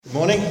Good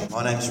morning,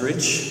 my name's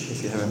Rich,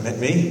 if you haven't met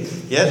me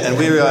yet, and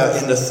we are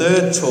in the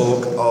third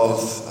talk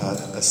of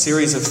a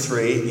series of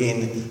 3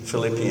 in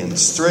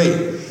Philippians 3.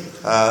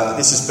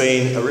 This has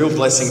been a real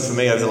blessing for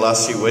me over the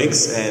last few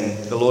weeks, and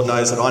the Lord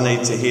knows that I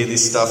need to hear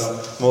this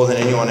stuff more than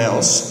anyone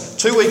else.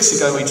 2 weeks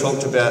ago we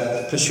talked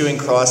about pursuing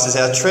Christ as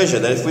our treasure,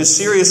 that if we're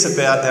serious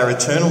about our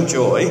eternal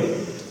joy,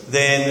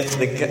 then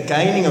the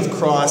gaining of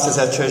Christ as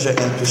our treasure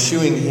and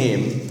pursuing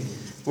Him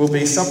will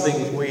be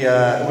something we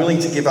are willing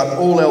to give up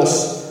all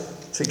else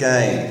to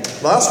gain.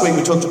 Last week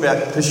we talked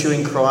about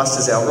pursuing Christ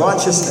as our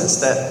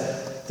righteousness,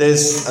 that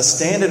there's a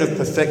standard of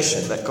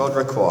perfection that God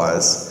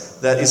requires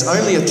that is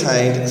only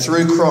attained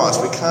through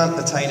Christ. We can't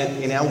attain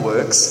it in our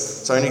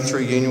works, it's only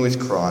through union with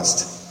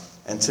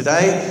Christ. And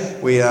today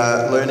we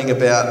are learning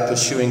about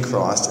pursuing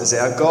Christ as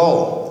our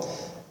goal,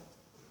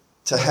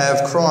 to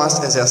have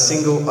Christ as our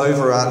single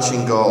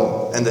overarching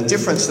goal, and the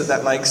difference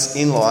that makes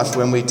in life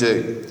when we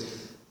do.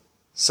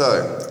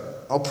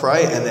 So I'll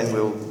pray and then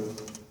we'll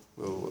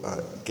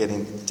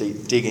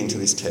dig into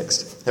this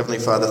text. Heavenly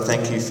Father,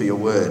 thank you for your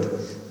word.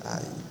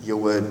 Your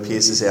word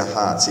pierces our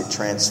hearts. It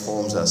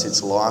transforms us.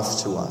 It's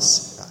life to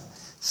us.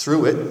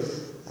 Through it,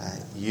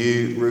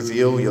 you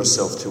reveal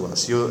yourself to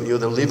us. You're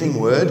the living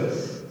word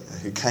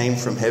who came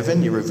from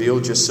heaven. You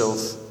revealed yourself,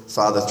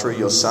 Father, through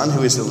your Son,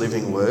 who is the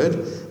living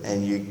word,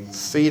 and you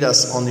feed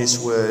us on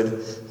this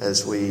word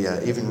as we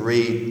even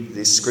read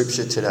this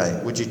scripture today.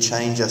 Would you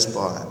change us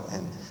by it?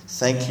 And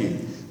thank you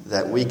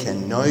that we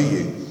can know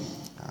you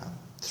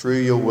through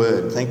your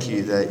word. Thank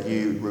you that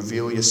you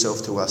reveal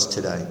yourself to us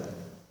today.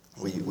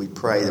 We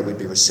pray that we'd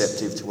be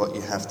receptive to what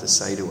you have to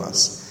say to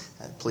us.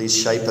 Please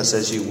shape us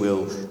as you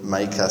will,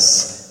 make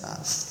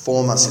us,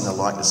 form us in the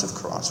likeness of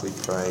Christ. We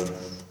pray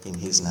in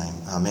his name.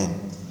 Amen.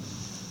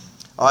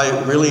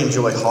 I really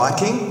enjoy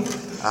hiking.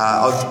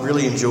 I've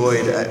really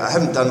enjoyed, I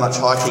haven't done much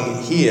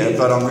hiking here,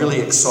 but I'm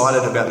really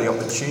excited about the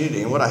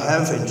opportunity. And what I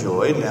have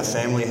enjoyed, and our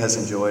family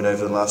has enjoyed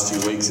over the last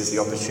few weeks, is the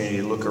opportunity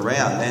to look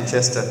around.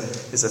 Manchester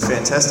is a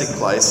fantastic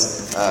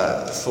place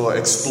for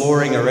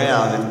exploring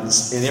around, and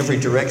in every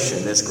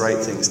direction there's great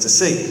things to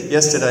see.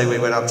 Yesterday we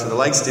went up to the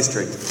Lakes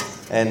District,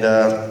 and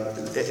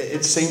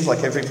it seems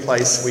like every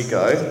place we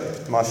go,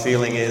 my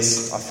feeling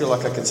is I feel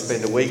like I could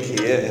spend a week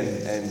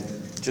here and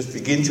just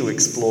begin to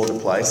explore the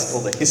place,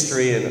 all the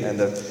history and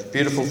the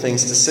beautiful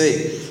things to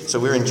see. So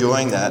we're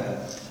enjoying that.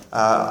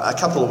 A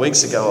couple of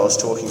weeks ago I was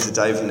talking to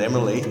Dave and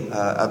Emily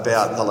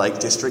about the Lake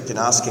District and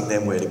asking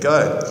them where to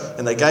go.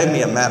 And they gave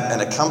me a map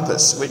and a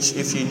compass, which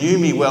if you knew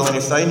me well and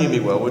if they knew me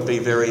well would be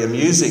very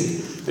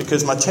amusing,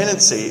 because my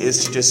tendency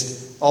is to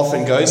just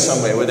often go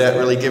somewhere without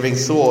really giving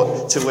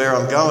thought to where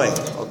I'm going.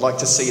 I'd like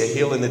to see a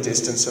hill in the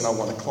distance and I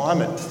want to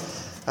climb it.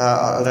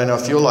 I don't know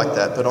if you're like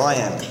that, but I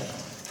am.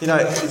 You know,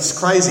 it's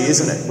crazy,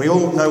 isn't it? We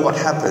all know what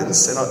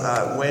happens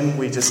when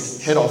we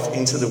just head off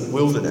into the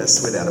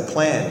wilderness without a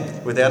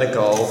plan, without a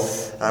goal,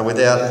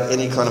 without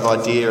any kind of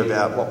idea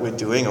about what we're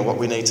doing or what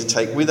we need to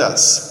take with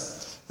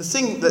us. The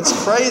thing that's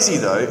crazy,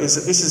 though, is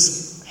that this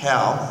is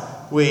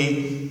how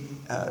we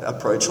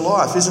approach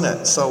life, isn't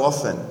it? So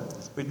often.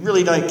 We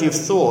really don't give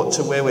thought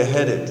to where we're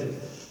headed.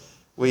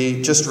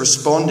 We're just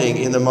responding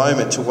in the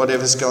moment to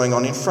whatever's going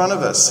on in front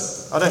of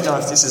us. I don't know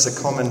if this is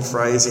a common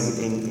phrase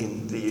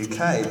in the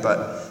UK,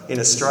 but in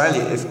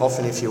Australia,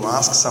 if you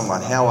ask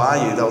someone, how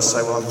are you? They'll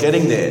say, well, I'm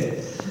getting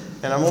there.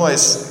 And I'm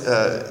always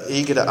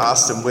eager to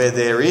ask them where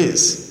there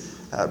is,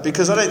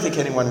 because I don't think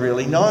anyone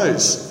really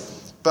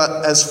knows.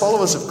 But as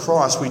followers of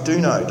Christ, we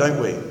do know,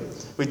 don't we?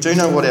 We do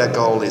know what our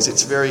goal is.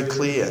 It's very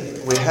clear.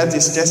 We have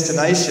this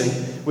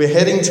destination we're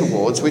heading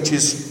towards, which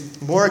is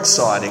more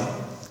exciting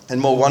and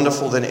more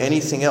wonderful than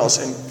anything else.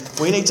 And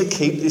we need to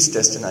keep this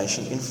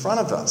destination in front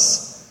of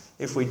us.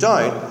 If we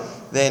don't,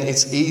 then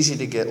it's easy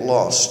to get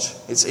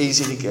lost. It's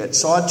easy to get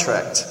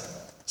sidetracked.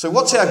 So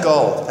what's our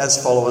goal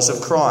as followers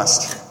of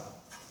Christ?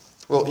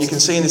 Well, you can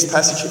see in this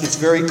passage it's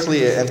very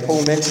clear, and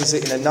Paul mentions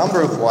it in a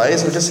number of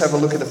ways. We'll just have a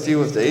look at a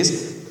few of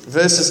these.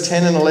 Verses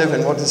 10 and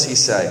 11, what does he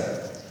say?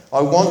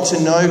 I want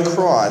to know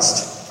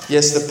Christ,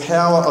 yes, the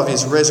power of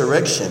his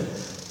resurrection,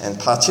 and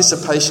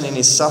participation in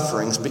his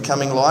sufferings,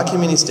 becoming like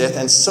him in his death,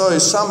 and so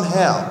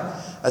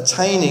somehow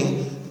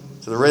attaining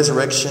to the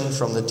resurrection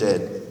from the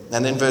dead.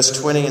 And then verse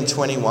 20 and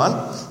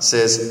 21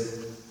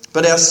 says,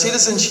 but our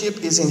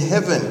citizenship is in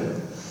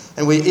heaven,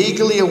 and we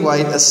eagerly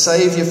await a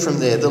Saviour from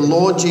there, the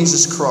Lord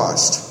Jesus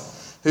Christ,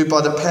 who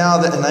by the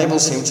power that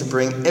enables him to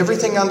bring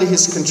everything under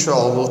his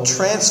control will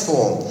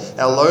transform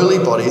our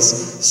lowly bodies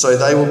so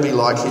they will be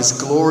like his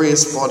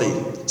glorious body.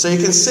 So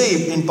you can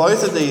see in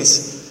both of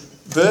these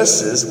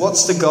verses,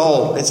 what's the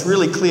goal? It's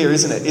really clear,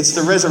 isn't it? It's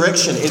the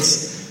resurrection.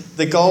 It's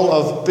the goal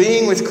of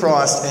being with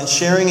Christ and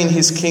sharing in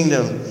his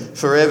kingdom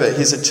forever,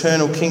 his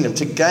eternal kingdom,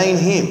 to gain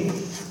him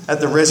at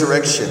the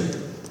resurrection.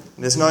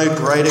 There's no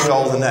greater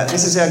goal than that.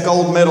 This is our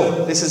gold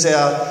medal. This is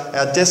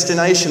our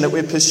destination that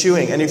we're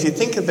pursuing. And if you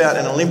think about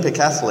an Olympic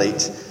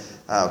athlete,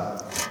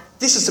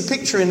 this is the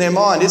picture in their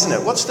mind, isn't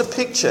it? What's the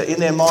picture in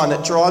their mind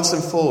that drives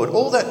them forward?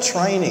 All that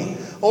training,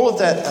 all of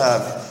that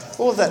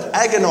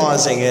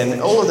agonising,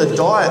 and all of the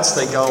diets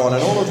they go on,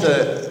 and all of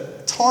the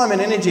time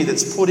and energy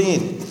that's put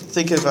in.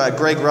 Think of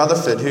Greg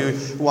Rutherford,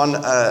 who won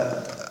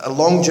a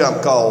long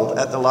jump gold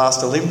at the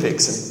last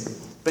Olympics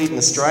and beaten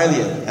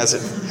Australia, as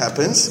it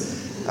happens,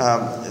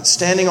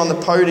 standing on the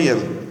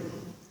podium.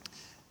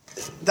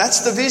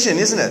 That's the vision,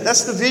 isn't it?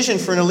 That's the vision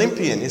for an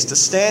Olympian, is to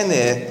stand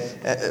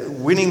there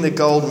winning the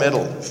gold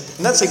medal.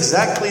 And that's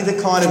exactly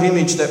the kind of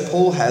image that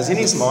Paul has in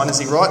his mind as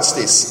he writes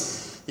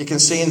this. You can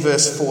see in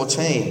verse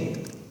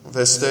 14,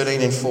 verse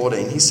 13 and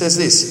 14. He says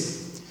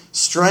this,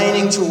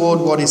 straining toward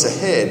what is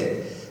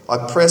ahead,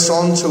 I press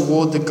on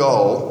toward the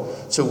goal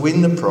to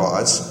win the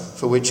prize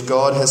for which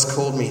God has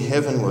called me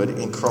heavenward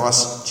in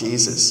Christ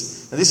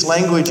Jesus. Now, this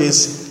language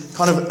is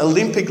kind of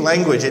Olympic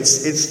language.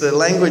 It's the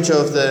language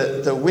of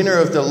the winner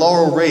of the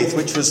laurel wreath,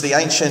 which was the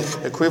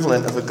ancient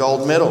equivalent of a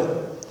gold medal.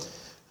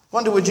 I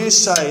wonder, would you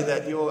say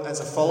that you're, as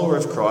a follower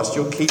of Christ,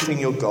 you're keeping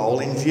your goal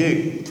in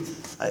view?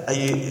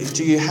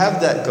 Do you have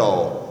that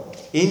goal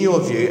in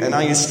your view, and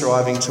are you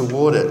striving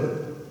toward it?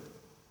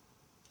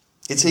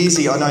 It's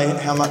easy, I know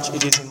how much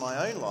it is in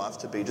my own life,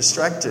 to be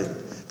distracted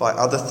by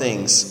other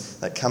things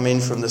that come in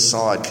from the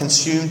side,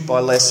 consumed by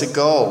lesser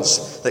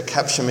goals that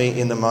capture me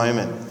in the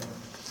moment.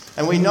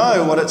 And we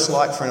know what it's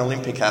like for an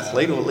Olympic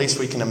athlete, or at least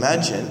we can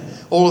imagine,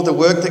 all of the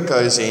work that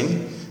goes in.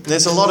 And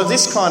there's a lot of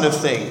this kind of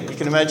thing. You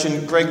can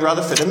imagine Greg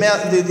Rutherford,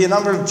 the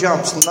number of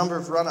jumps, the number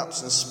of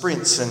run-ups and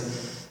sprints, and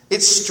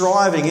it's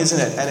striving, isn't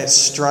it? And it's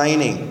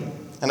straining.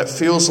 And it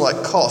feels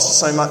like cost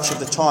so much of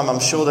the time.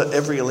 I'm sure that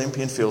every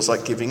Olympian feels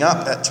like giving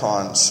up at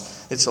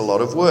times. It's a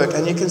lot of work.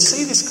 And you can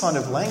see this kind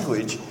of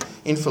language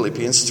in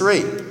Philippians 3,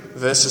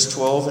 verses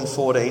 12 and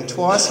 14.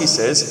 Twice he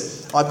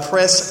says, I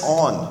press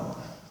on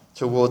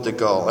toward the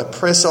goal. I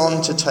press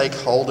on to take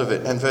hold of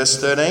it. And verse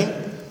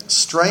 13,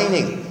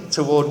 straining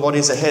toward what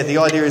is ahead. The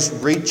idea is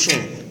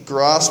reaching,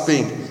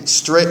 grasping,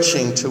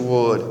 stretching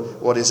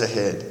toward what is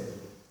ahead.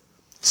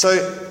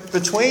 So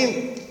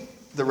between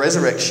the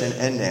resurrection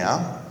and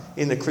now,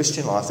 in the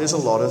Christian life, there's a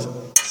lot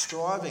of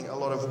striving, a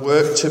lot of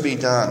work to be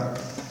done.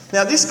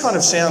 Now, this kind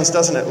of sounds,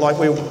 doesn't it, like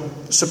we're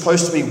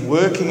supposed to be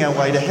working our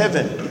way to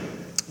heaven.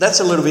 That's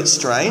a little bit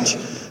strange,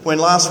 when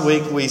last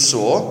week we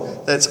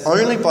saw that it's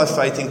only by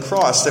faith in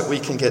Christ that we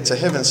can get to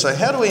heaven. So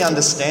how do we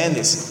understand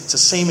this? It's a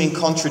seeming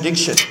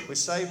contradiction. We're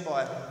saved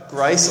by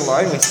grace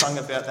alone. We sung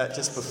about that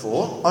just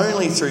before.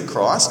 Only through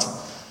Christ.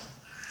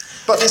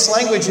 But this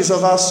language is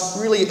of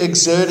us really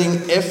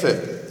exerting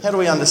effort. How do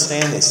we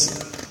understand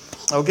this?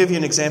 I'll give you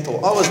an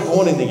example. I was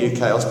born in the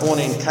UK. I was born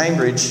in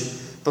Cambridge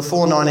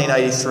before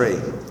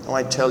 1983. I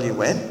won't tell you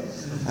when.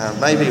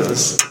 Maybe it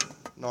was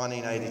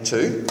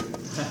 1982.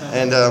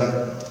 And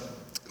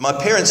my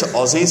parents are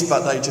Aussies,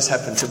 but they just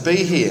happen to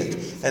be here.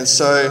 And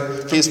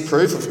so here's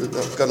proof.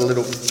 I've got a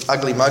little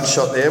ugly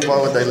mugshot there.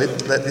 Why would they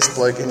let this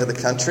bloke into the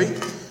country?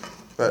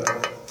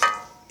 But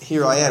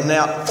here I am.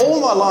 Now, all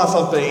my life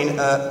I've been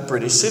a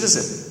British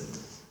citizen.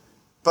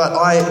 But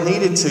I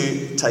needed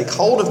to take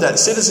hold of that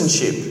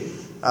citizenship.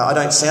 I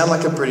don't sound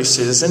like a British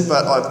citizen,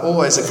 but I've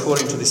always,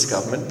 according to this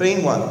government,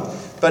 been one.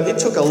 But it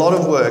took a lot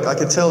of work, I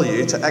can tell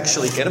you, to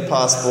actually get a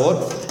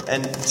passport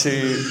and to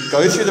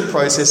go through the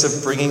process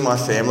of bringing my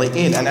family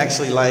in and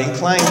actually laying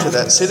claim to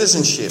that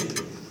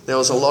citizenship. There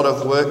was a lot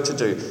of work to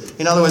do.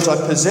 In other words, I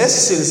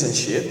possessed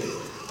citizenship,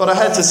 but I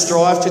had to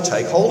strive to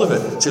take hold of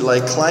it, to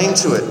lay claim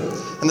to it.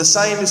 And the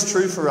same is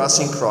true for us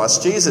in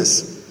Christ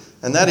Jesus.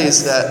 And that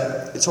is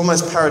that it's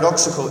almost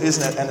paradoxical,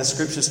 isn't it? And the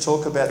scriptures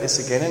talk about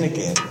this again and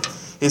again.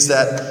 Is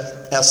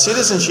that our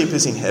citizenship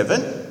is in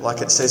heaven,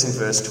 like it says in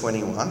verse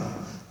 21,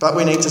 but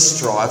we need to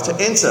strive to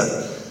enter.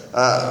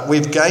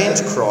 We've gained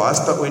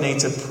Christ, but we need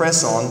to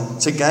press on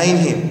to gain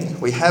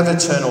him. We have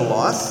eternal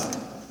life.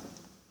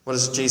 What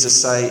does Jesus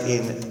say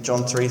in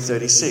John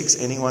 3:36?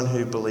 Anyone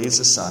who believes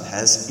the Son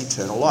has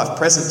eternal life.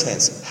 Present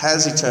tense,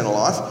 has eternal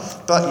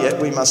life, but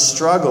yet we must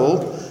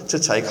struggle to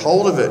take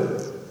hold of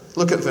it.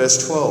 Look at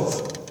verse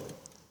 12.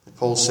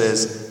 Paul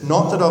says,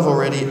 not that I've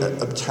already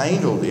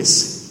obtained all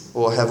this,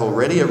 or have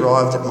already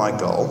arrived at my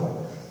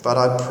goal, but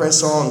I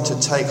press on to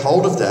take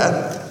hold of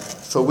that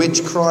for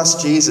which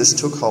Christ Jesus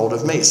took hold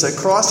of me. So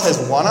Christ has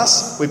won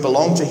us, we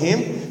belong to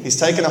him, he's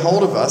taken a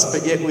hold of us,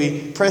 but yet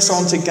we press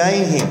on to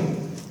gain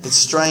him. It's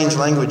strange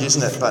language,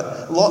 isn't it?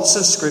 But lots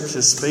of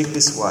scriptures speak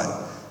this way.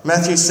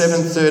 Matthew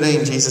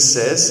 7:13, Jesus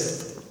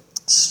says,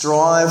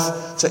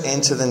 strive to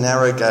enter the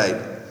narrow gate.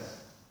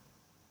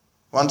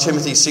 1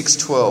 Timothy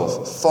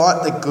 6:12,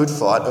 fight the good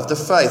fight of the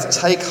faith.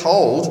 Take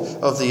hold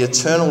of the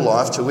eternal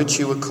life to which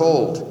you were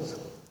called.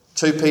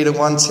 2 Peter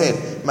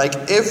 1:10, make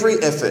every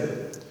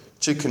effort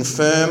to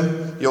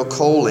confirm your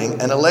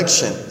calling and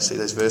election. See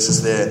those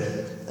verses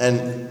there.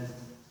 And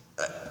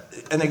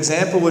an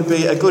example would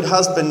be a good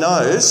husband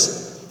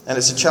knows, and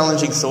it's a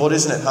challenging thought,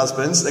 isn't it,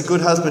 husbands? A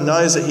good husband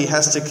knows that he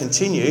has to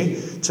continue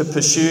to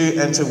pursue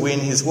and to win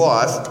his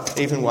wife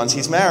even once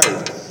he's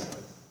married.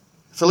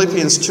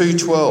 Philippians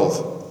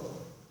 2:12.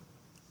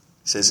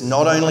 It says,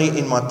 not only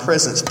in my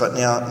presence, but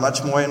now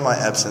much more in my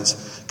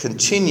absence,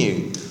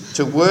 continue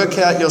to work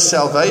out your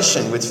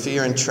salvation with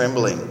fear and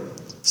trembling.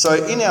 So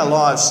in our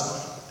lives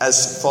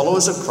as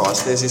followers of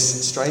Christ, there's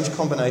this strange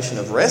combination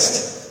of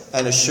rest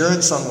an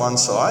assurance on one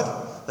side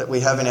that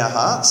we have in our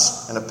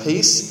hearts, and a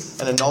peace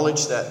and a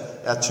knowledge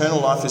that our eternal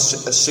life is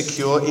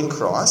secure in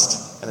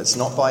Christ, and it's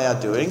not by our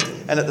doing,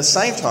 and at the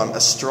same time a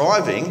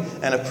striving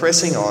and a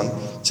pressing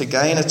on to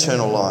gain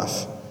eternal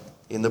life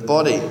in the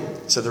body.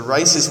 So the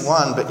race is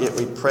won, but yet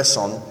we press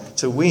on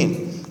to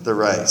win the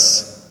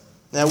race.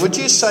 Now, would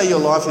you say your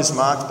life is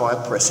marked by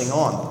pressing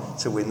on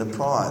to win the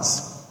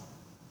prize?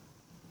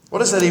 What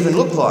does that even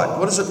look like?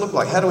 What does it look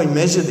like? How do we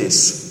measure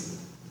this?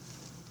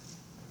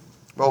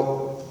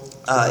 Well,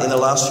 in the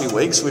last few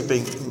weeks,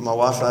 my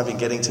wife and I have been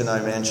getting to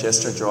know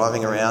Manchester and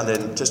driving around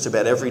and just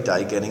about every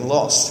day getting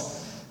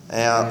lost.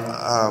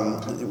 Now,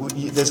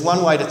 there's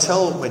one way to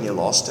tell when you're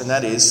lost, and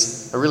that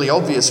is a really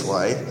obvious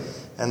way,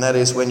 and that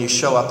is when you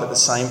show up at the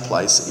same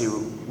place that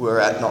you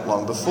were at not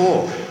long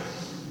before.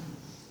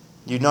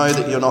 You know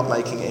that you're not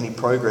making any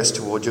progress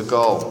toward your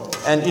goal.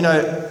 And,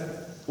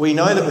 we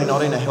know that we're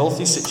not in a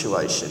healthy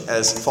situation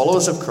as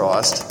followers of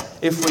Christ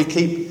if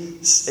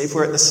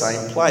we're at the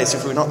same place,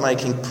 if we're not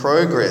making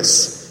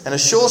progress. And a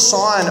sure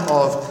sign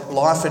of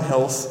life and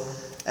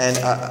health and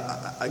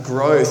a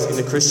growth in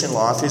the Christian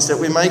life is that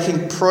we're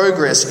making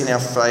progress in our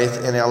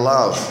faith and our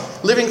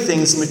love. Living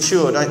things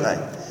mature, don't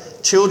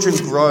they? Children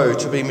grow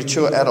to be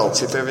mature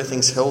adults if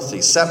everything's healthy.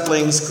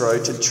 Saplings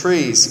grow to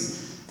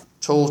trees,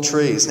 tall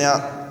trees.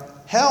 Now,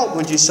 how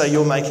would you say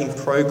you're making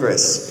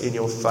progress in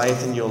your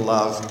faith and your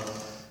love?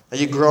 Are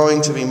you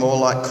growing to be more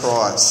like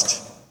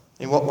Christ?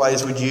 In what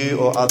ways would you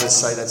or others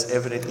say that's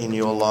evident in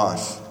your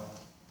life?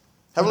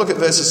 Have a look at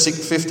verses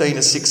 15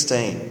 to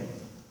 16. It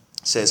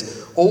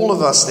says, "All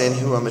of us then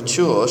who are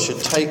mature should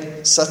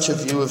take such a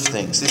view of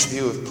things," this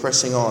view of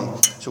pressing on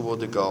toward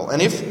the goal.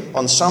 "And if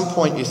on some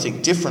point you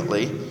think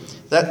differently,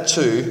 that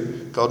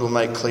too God will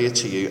make clear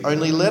to you.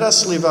 Only let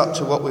us live up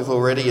to what we've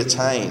already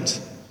attained."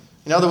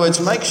 In other words,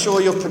 make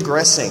sure you're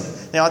progressing.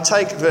 Now, I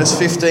take verse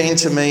 15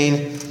 to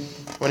mean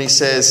when he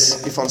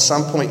says, if on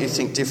some point you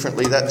think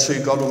differently, that too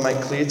God will make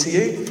clear to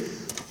you.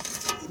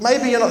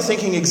 Maybe you're not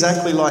thinking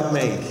exactly like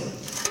me,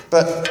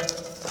 but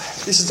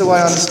this is the way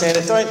I understand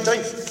it.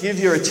 Don't give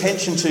your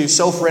attention to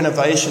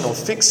self-renovation or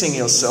fixing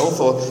yourself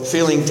or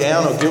feeling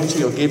down or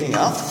guilty or giving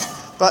up,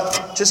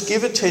 but just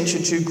give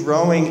attention to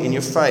growing in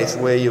your faith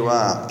where you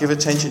are. Give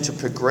attention to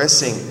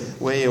progressing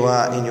where you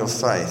are in your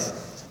faith.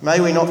 May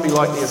we not be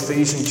like the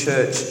Ephesian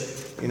church.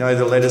 You know,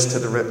 the letters to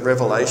the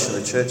Revelation,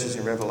 the churches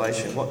in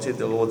Revelation. What did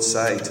the Lord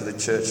say to the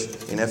church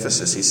in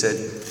Ephesus? He said,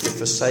 "You've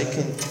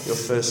forsaken your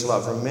first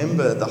love.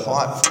 Remember the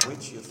height from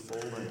which you've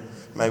fallen."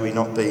 May we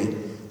not be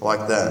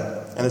like that.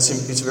 And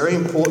it's very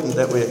important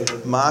that we're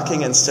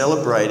marking and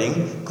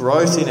celebrating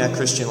growth in our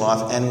Christian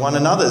life and one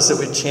another's, that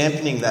we're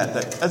championing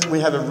that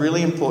we have a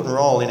really important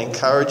role in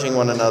encouraging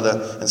one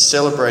another and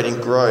celebrating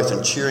growth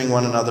and cheering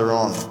one another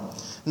on.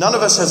 None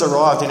of us has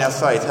arrived in our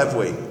faith, have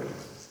we?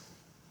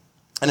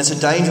 And it's a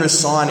dangerous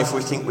sign if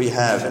we think we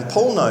have. And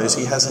Paul knows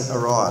he hasn't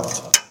arrived.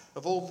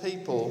 Of all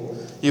people,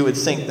 you would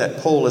think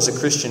that Paul as a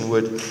Christian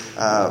would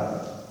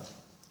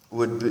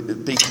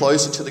be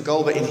closer to the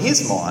goal. But in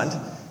his mind,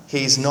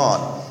 he's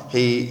not.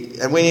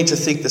 And we need to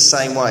think the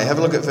same way. Have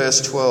a look at verse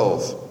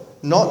 12.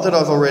 "Not that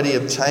I've already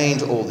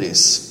obtained all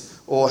this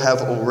or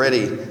have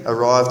already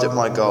arrived at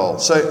my goal."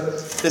 So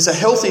there's a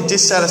healthy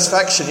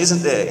dissatisfaction,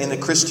 isn't there, in the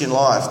Christian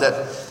life, that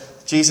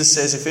Jesus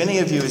says, "If any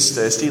of you is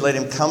thirsty, let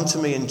him come to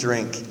me and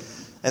drink."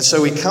 And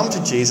so we come to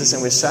Jesus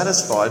and we're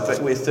satisfied,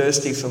 but we're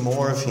thirsty for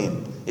more of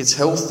him. It's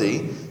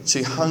healthy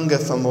to hunger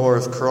for more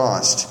of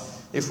Christ.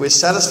 If we're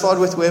satisfied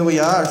with where we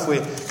are, if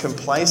we're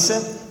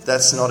complacent,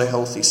 that's not a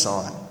healthy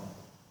sign.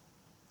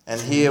 And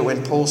here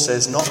when Paul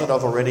says, "Not that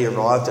I've already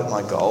arrived at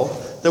my goal,"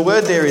 the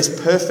word there is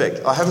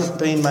perfect. I haven't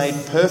been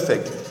made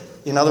perfect.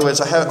 In other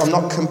words, I'm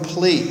not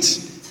complete.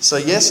 So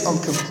yes, I'm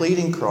complete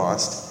in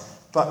Christ,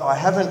 but I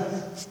haven't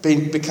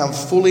become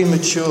fully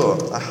mature.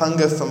 I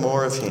hunger for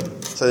more of him.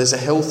 So there's a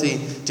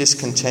healthy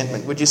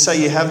discontentment. Would you say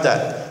you have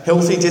that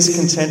healthy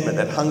discontentment,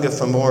 that hunger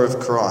for more of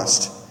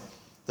Christ?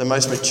 The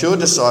most mature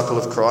disciple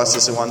of Christ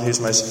is the one who's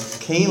most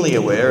keenly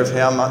aware of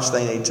how much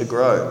they need to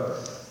grow,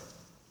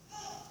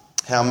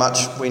 how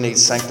much we need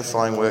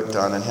sanctifying work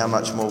done, and how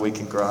much more we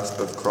can grasp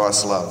of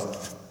Christ's love.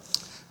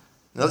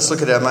 Now let's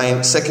look at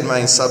our second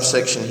main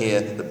subsection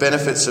here, the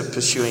benefits of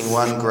pursuing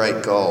one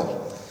great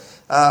goal.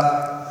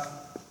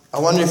 I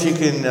wonder if you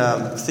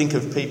can think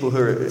of people who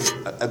are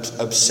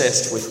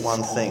obsessed with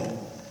one thing.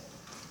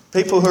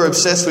 People who are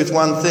obsessed with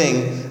one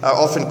thing are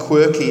often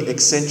quirky,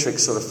 eccentric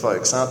sort of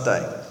folks, aren't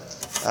they?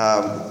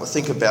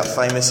 Think about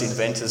famous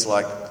inventors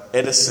like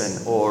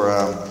Edison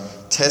or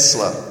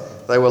Tesla.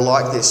 They were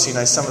like this. You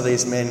know, some of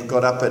these men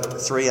got up at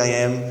 3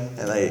 a.m.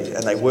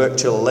 and they worked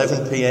till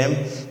 11 p.m.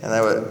 and they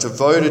were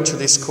devoted to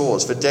this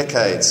cause for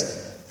decades.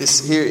 This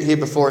here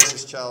before us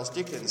is Charles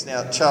Dickens.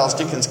 Now, Charles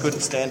Dickens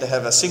couldn't stand to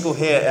have a single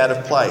hair out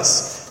of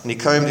place, and he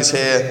combed his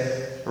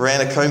hair,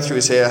 ran a comb through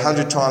his hair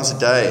 100 times a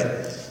day.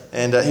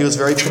 And he was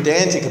very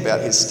pedantic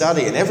about his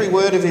study, and every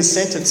word of his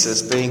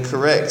sentences being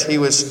correct. He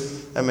was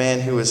a man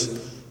who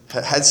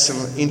had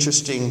some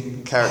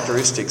interesting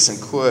characteristics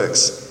and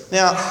quirks.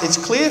 Now, it's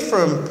clear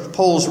from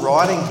Paul's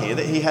writing here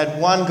that he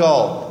had one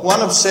goal,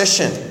 one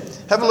obsession.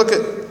 Have a look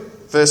at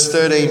verse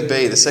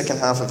 13b, the second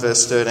half of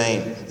verse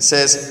 13. It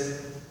says,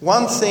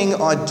 "One thing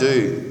I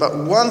do, but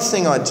one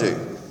thing I do,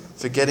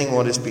 forgetting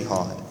what is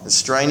behind, and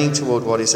straining toward what is